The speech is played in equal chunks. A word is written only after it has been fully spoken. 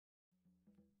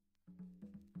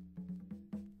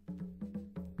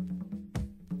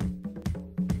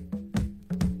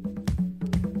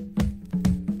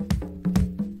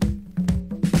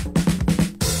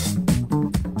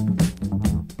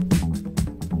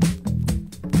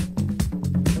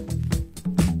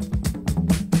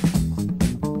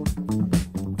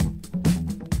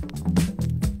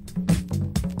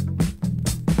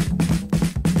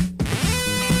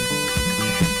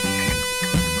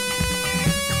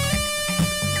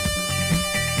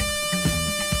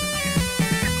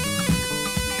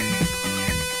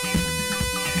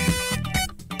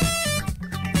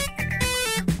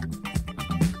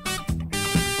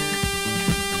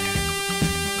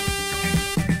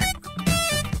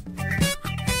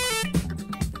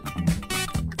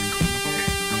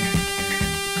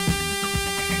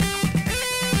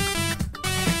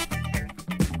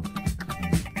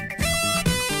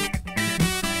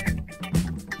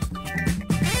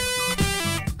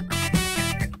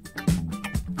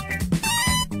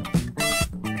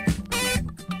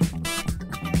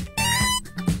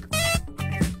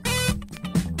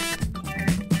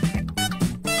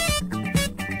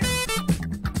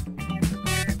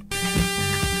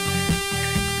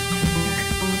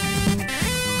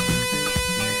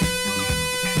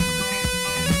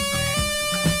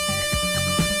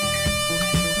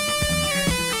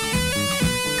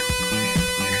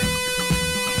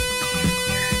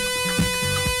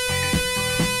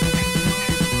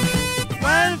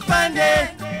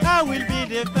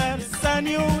the first and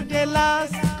you the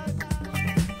last.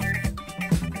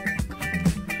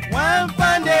 One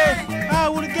fine day I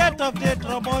will get off the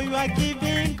trouble you are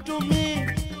giving to me.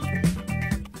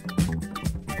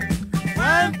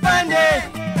 One fine day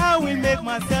I will make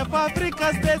myself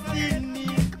Africa's destiny.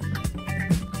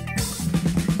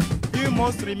 You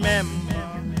must remember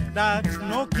that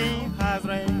no king has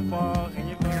reigned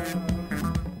forever.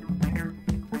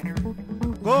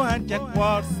 Go and check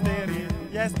what's there is.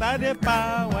 Yesterday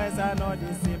powers are not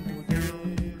the same today.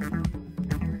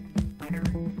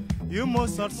 You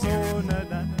must also know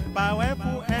that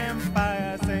powerful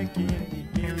empires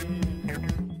sinking decay.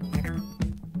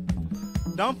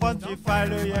 Don't force me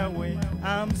follow your way.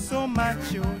 I'm so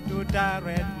mature to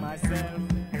direct myself.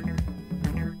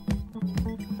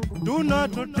 Do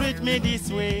not treat me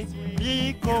this way,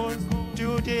 because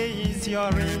today is your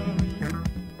ring.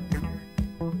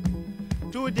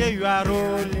 Today you are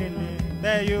rolling,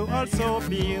 there you also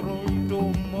be rolled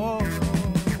tomorrow.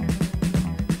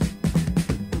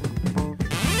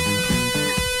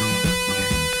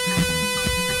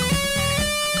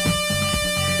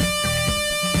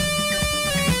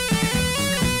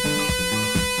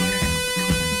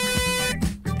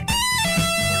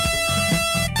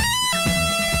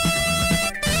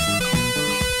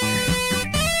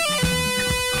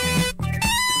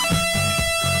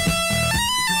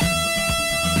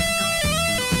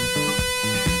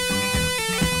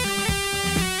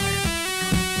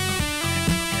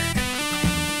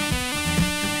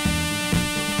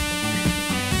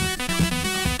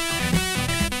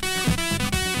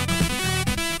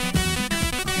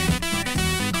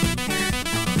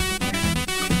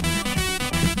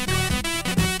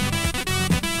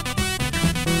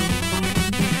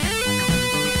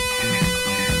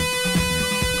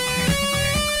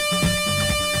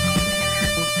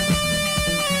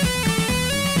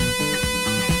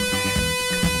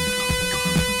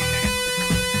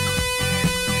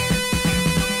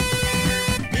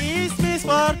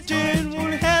 Fortune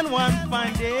will hand one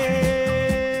fine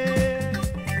day.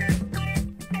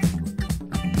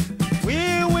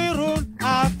 We will rule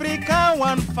Africa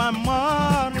one fine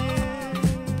morning.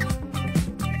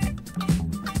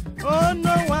 Oh,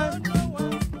 no one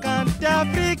can take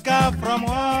Africa from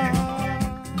war.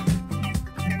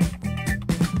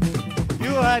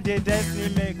 You are the destiny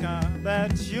maker,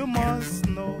 but you must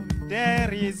know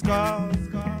there is God.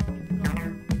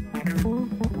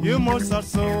 You must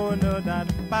also know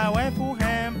that powerful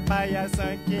empires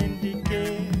can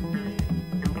decay.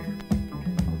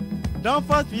 Don't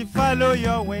force me follow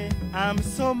your way. I'm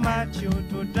so mature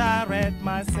to direct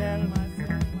myself.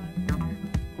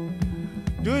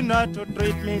 Do not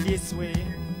treat me this way,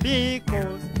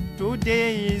 because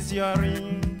today is your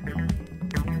ring.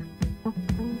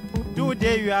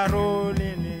 Today you are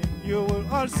rolling it, you will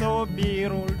also be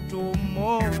rolled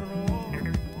tomorrow.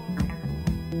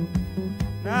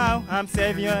 Now I'm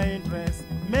saving your interest.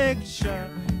 Make sure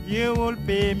you will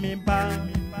pay me back.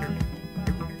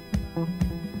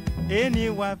 Any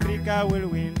Africa will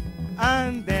win,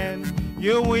 and then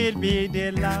you will be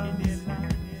the last.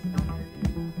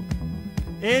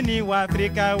 Any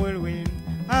Africa will win,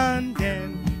 and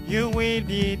then you will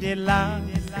be the last.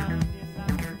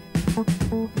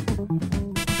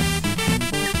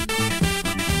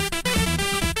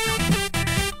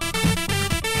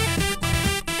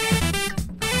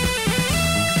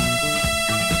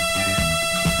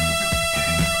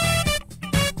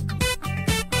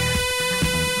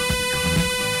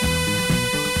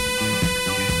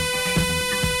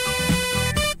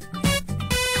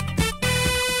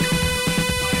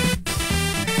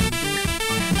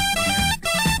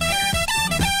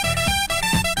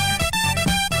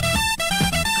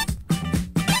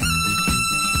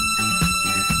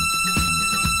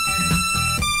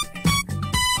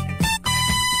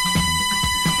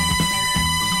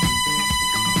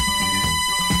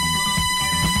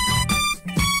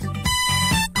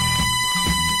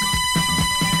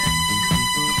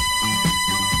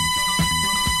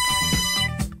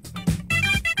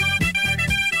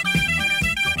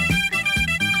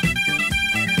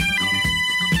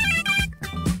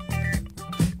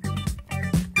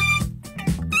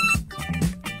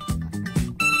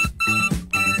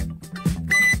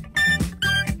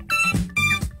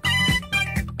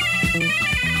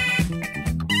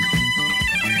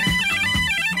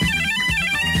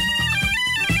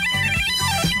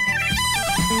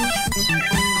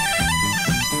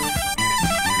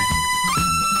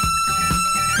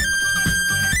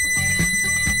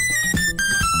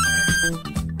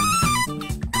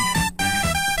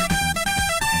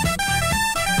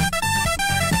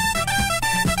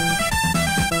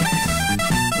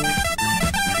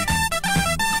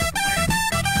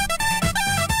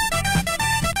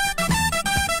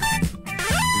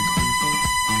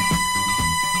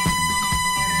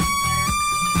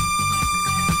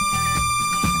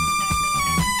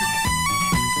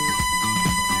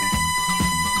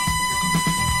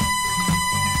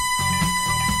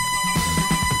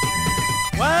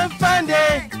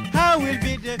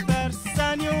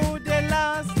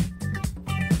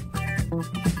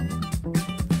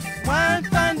 One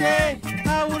fine day,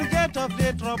 I will get off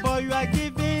the trouble you are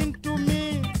giving to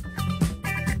me.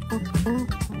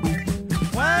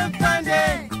 One fine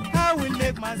day, I will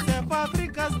make myself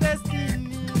Africa's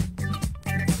destiny.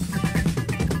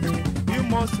 You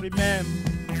must remember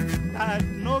that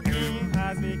no king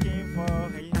has a king for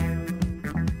him.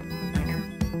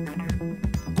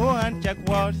 Go and check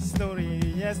what story.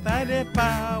 Yesterday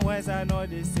powers are not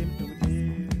the same today.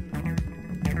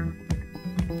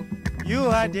 You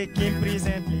are the king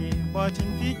presently, but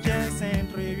in future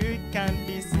century you can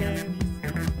be slaves.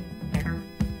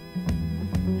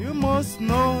 You must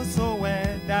know so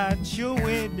well that you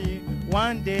will be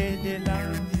one day the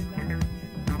last.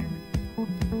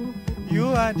 You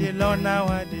are the Lord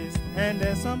nowadays, and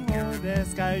there's some other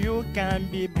sky you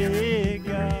can be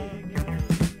bigger.